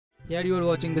Here you are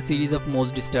watching the series of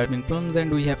most disturbing films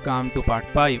and we have come to part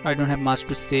 5. I don't have much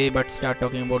to say but start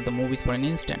talking about the movies for an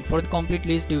instant. For the complete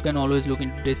list you can always look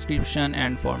into the description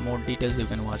and for more details you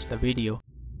can watch the video.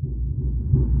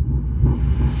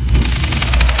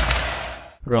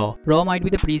 Raw might be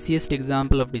the prettiest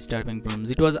example of disturbing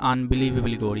films. It was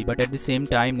unbelievably gory, but at the same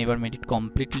time never made it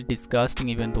completely disgusting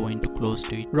even though went too close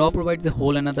to it. Raw provides a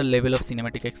whole another level of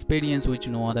cinematic experience which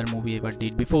no other movie ever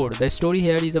did before. The story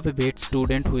here is of a vet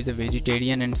student who is a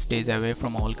vegetarian and stays away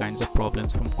from all kinds of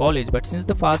problems from college, but since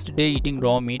the first day eating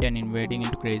raw meat and invading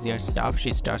into crazier stuff,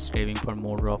 she starts craving for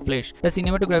more raw flesh. The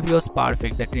cinematography was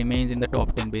perfect, that remains in the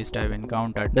top 10 best I've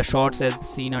encountered. The shots as the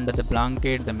scene under the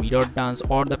blanket, the mirror dance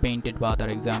or the painted bath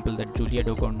are example that Julia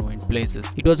Ducournau in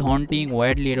places. It was haunting,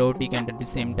 wildly erotic and at the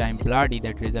same time bloody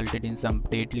that resulted in some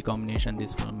deadly combination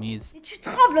this film is. Et tu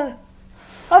trembles.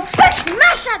 Oh fuck,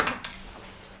 ma chatte.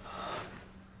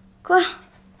 Quoi?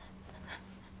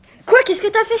 Qu'est-ce que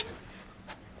t'as fait?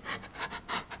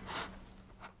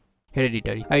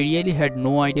 Hereditary. I really had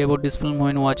no idea about this film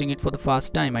when watching it for the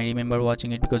first time. I remember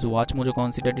watching it because Watch Mojo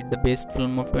considered it the best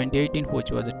film of 2018,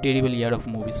 which was a terrible year of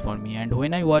movies for me. And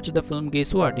when I watched the film,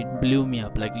 guess what? It blew me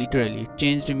up, like literally. It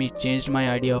changed me, changed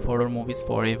my idea of horror movies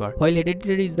forever. While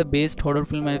Hereditary is the best horror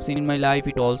film I have seen in my life,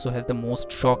 it also has the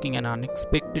most shocking and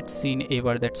unexpected scene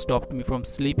ever that stopped me from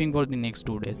sleeping for the next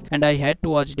 2 days. And I had to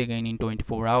watch it again in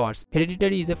 24 hours.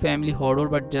 Hereditary is a family horror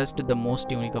but just the most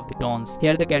unique of the tones.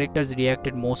 Here the characters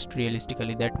reacted most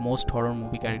realistically that most horror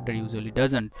movie character usually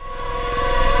doesn't.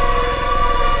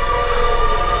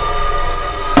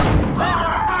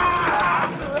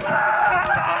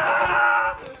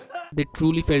 They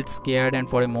truly felt scared and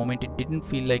for a moment it didn't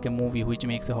feel like a movie, which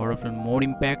makes a horror film more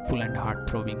impactful and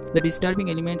heart-throbbing. The disturbing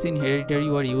elements in Hereditary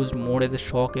were used more as a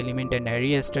shock element and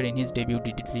Ari Aster in his debut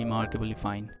did it remarkably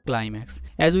fine. Climax.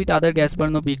 As with other Gaspar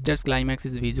Noé pictures, climax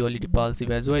is visually repulsive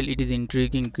as well. It is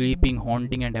intriguing, creeping,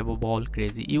 haunting and above all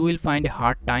crazy. You will find a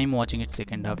hard time watching its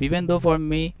second half, even though for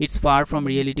me it's far from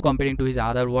reality comparing to his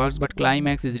other works, but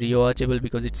Climax is rewatchable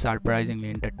because it's surprisingly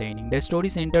entertaining. The story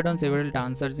centered on several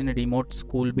dancers in a remote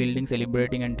school building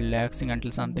celebrating and relaxing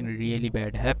until something really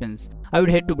bad happens. I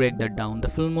would hate to break that down. The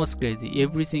film was crazy.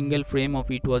 Every single frame of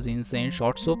it was insane,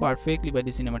 shot so perfectly by the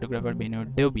cinematographer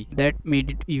Benoit Dubé. That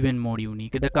made it even more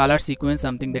unique. The color sequence,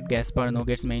 something that Gaspar Noé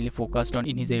gets mainly focused on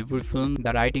in his every film.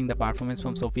 The writing, the performance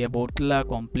from Sofia Boutella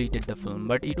completed the film,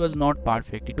 but it was not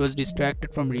perfect. It was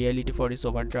distracted from reality for its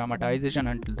over dramatization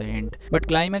until the end. But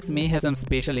Climax may have some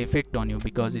special effect on you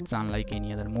because it's unlike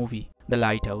any other movie. The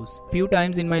Lighthouse. Few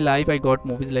times in my life I got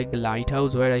movies like The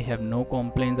Lighthouse where I have no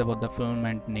complaints about the film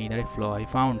and neither a flaw I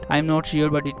found. I am not sure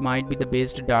but it might be the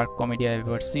best dark comedy I have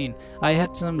ever seen. I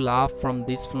had some laugh from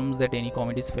these films that any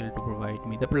comedies failed to provide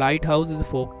me. The Lighthouse is a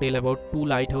folktale about two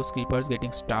lighthouse keepers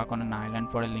getting stuck on an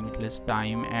island for a limitless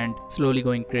time and slowly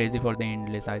going crazy for the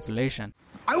endless isolation.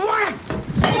 I want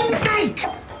a steak!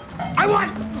 I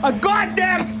want a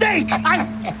goddamn steak!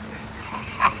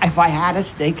 If I had a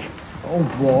steak, oh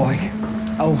boy,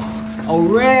 a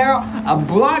rare, a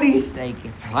bloody steak.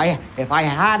 If I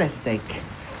had a steak,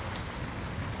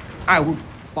 I would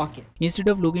fuck it. Instead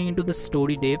of looking into the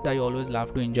story depth, I always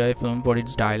love to enjoy a film for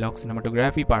its dialogue,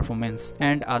 cinematography, performance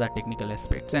and other technical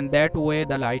aspects, and that way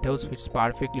The Lighthouse fits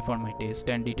perfectly for my taste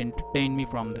and it entertained me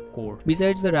from the core.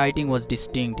 Besides, the writing was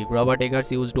distinctive. Robert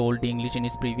Eggers used Old English in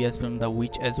his previous film The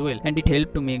Witch as well, and it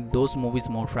helped to make those movies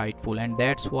more frightful, and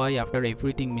that's why after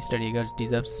everything Mr. Eggers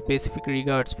deserves specific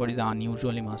regards for his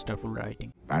unusually masterful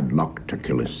writing. Bad luck to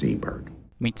kill a seabird.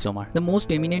 Midsommar. The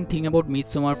most eminent thing about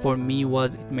Midsommar for me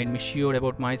was it made me sure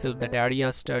about myself that Ari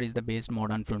Aster is the best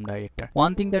modern film director.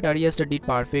 One thing that Ari Aster did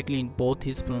perfectly in both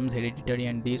his films, Hereditary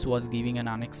and this, was giving an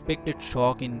unexpected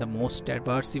shock in the most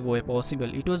aversive way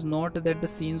possible. It was not that the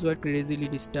scenes were crazily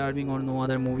disturbing or no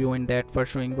other movie went that far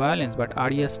showing violence, but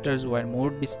Ari Aster's were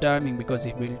more disturbing because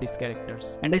he built his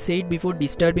characters. And I said before,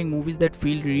 disturbing movies that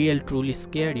feel real truly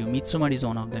scare you. Midsommar is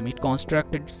one of them. It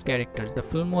constructed its characters. The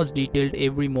film was detailed,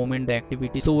 every moment, the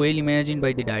activity so well imagined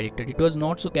by the director. It was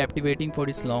not so captivating for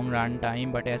its long run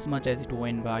time, but as much as it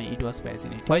went by, it was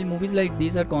fascinating. While movies like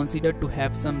these are considered to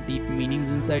have some deep meanings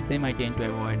inside them, I tend to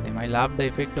avoid them. I loved the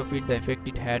effect of it, the effect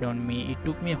it had on me. It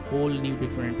took me a whole new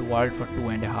different world for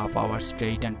 2.5 hours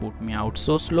straight and put me out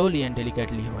so slowly and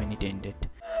delicately when it ended.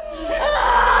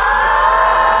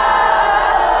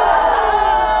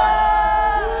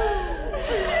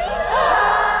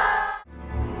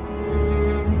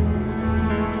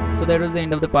 So that was the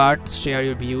end of the part. Share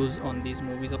your views on these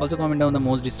movies. Also comment down the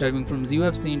most disturbing films you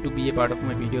have seen to be a part of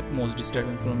my video. Most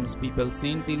disturbing films people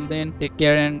seen. Till then, take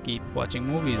care and keep watching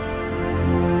movies.